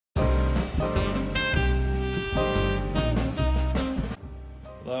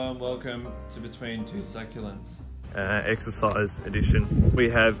Hello and welcome to Between Two Succulents. Exercise edition. We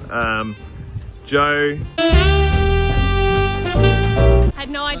have Joe. Had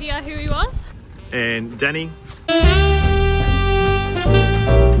no idea who he was. And Danny.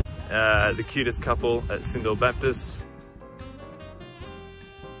 The cutest couple at Sindel Baptist.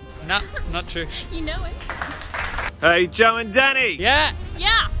 Nah, not true. You know it. Hey, Joe and Danny! Yeah!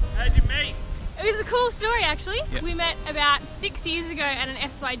 Yeah! How'd you meet? It was a cool story actually. Yep. We met about 6 years ago at an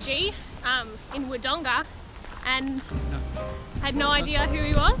SYG in Wodonga and had no idea who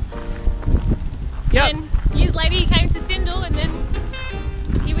he was. Yep. And years later he came to Sindel and then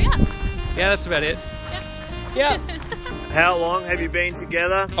here we are. Yeah, that's about it. Yep. Yeah. How long have you been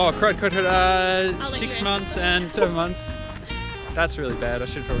together? Oh, crud, 6 you months and 2 months. That's really bad. I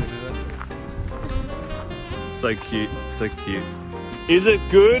should probably do that. So cute, so cute. Is it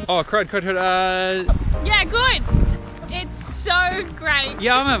good? Oh, crud, Yeah, good. It's so great.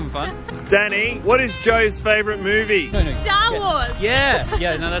 yeah, I'm having fun. Danny, what is Joe's favourite movie? No. Star Wars. Yeah,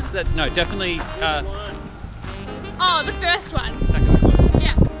 no, no, definitely. Oh, the first one. Attack of the Clones.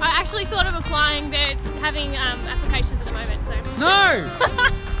 Yeah. I actually thought of applying. They're having applications at the moment, so. No!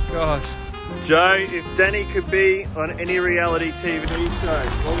 Gosh. Joe, if Danny could be on any reality TV show,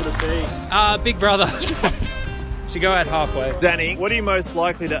 what would it be? Big Brother. Should go out halfway. Danny, what are you most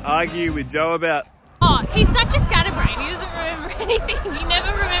likely to argue with Joe about? Oh, he's such a scatterbrain. He doesn't remember anything. He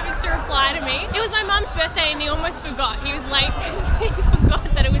never remembers to reply to me. It was my mum's birthday and he almost forgot. He was late because he forgot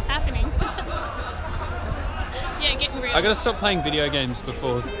that it was happening. Yeah, getting real. I gotta stop playing video games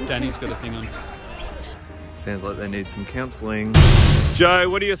before Danny's got a thing on. Sounds like they need some counselling. Joe,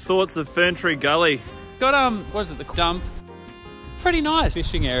 what are your thoughts of Ferntree Gully? Got what is it, the dump? Pretty nice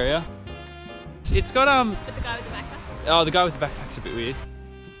fishing area. It's got But the guy with the backpack? oh, the guy with the backpack's a bit weird.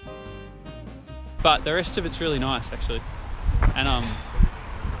 But the rest of it's really nice actually. And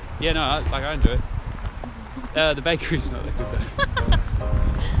yeah, no, I enjoy it. The bakery's not that good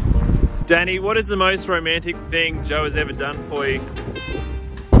though. Danny, what is the most romantic thing Joe has ever done for you?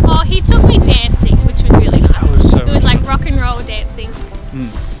 Oh, he took me dancing, which was really nice. That was so it was much like rock and roll dancing Mm.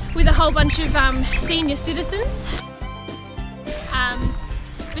 with a whole bunch of senior citizens.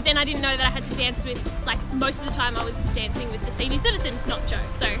 But then I didn't know that I had to dance with, like most of the time I was dancing with the senior citizens, not Joe.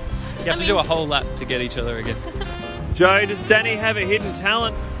 So You have to do a whole lap to get each other again. Joe, does Danny have a hidden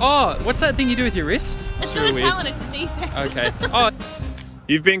talent? Oh, what's that thing you do with your wrist? It's really not a weird. talent, it's a defect. Okay. Oh,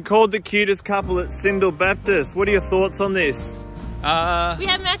 You've been called the cutest couple at Sindel Baptist. What are your thoughts on this? We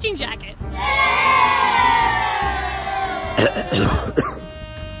have matching jackets.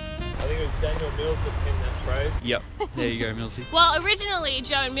 I think it was Daniel Mills that pinned that phrase. yep. There you go, Millsy. Well, originally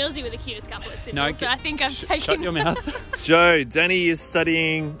Joe and Millsy were the cutest couple at Sydney, No, so I think I've taken... Shut your mouth. Joe, Danny is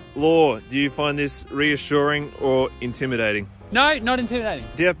studying law. Do you find this reassuring or intimidating? No, not intimidating.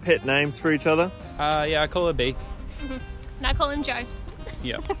 Do you have pet names for each other? Yeah, I call her B. And I call him Joe.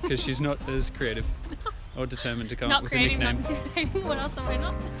 Yeah, because she's not as creative or determined to come Not up with a creative, not nickname. intimidating. What else am I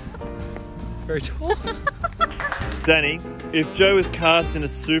not? Very tall. Danny, if Joe was cast in a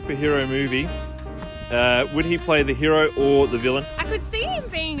superhero movie, would he play the hero or the villain? I could see him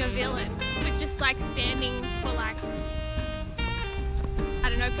being a villain, but just like standing for like, I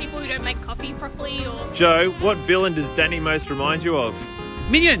don't know, people who don't make coffee properly or... Joe, what villain does Danny most remind you of?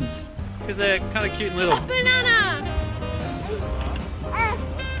 Minions! Because they're kind of cute and little. Banana!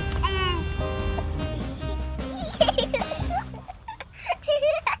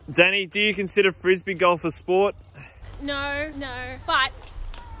 Danny, do you consider frisbee golf a sport? No, but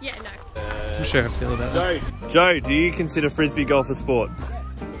yeah, no. I'm not sure how I feel about that. Joe, do you consider frisbee golf a sport?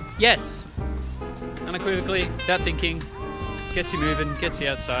 Yes. Unequivocally, without thinking, gets you moving, gets you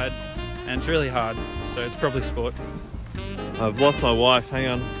outside, and it's really hard, so it's probably sport. I've lost my wife, hang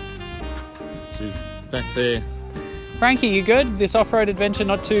on. She's back there. Frankie, you good? This off-road adventure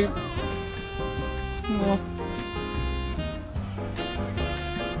not too... Oh.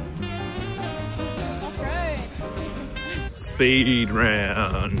 Speed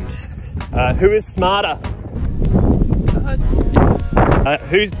round. Who is smarter?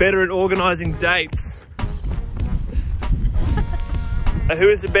 Who's better at organising dates? Who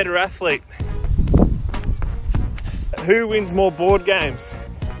is the better athlete? Who wins more board games?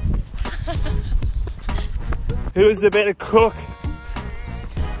 Who is the better cook?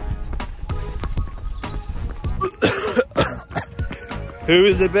 Who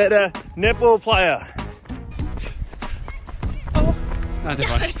is the better netball player? No, never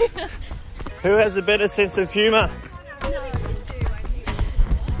mind. Who has a better sense of humour?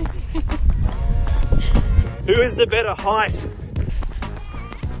 Who is the better height?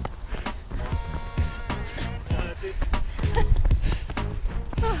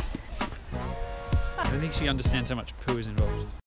 don't think she understands how much poo is involved.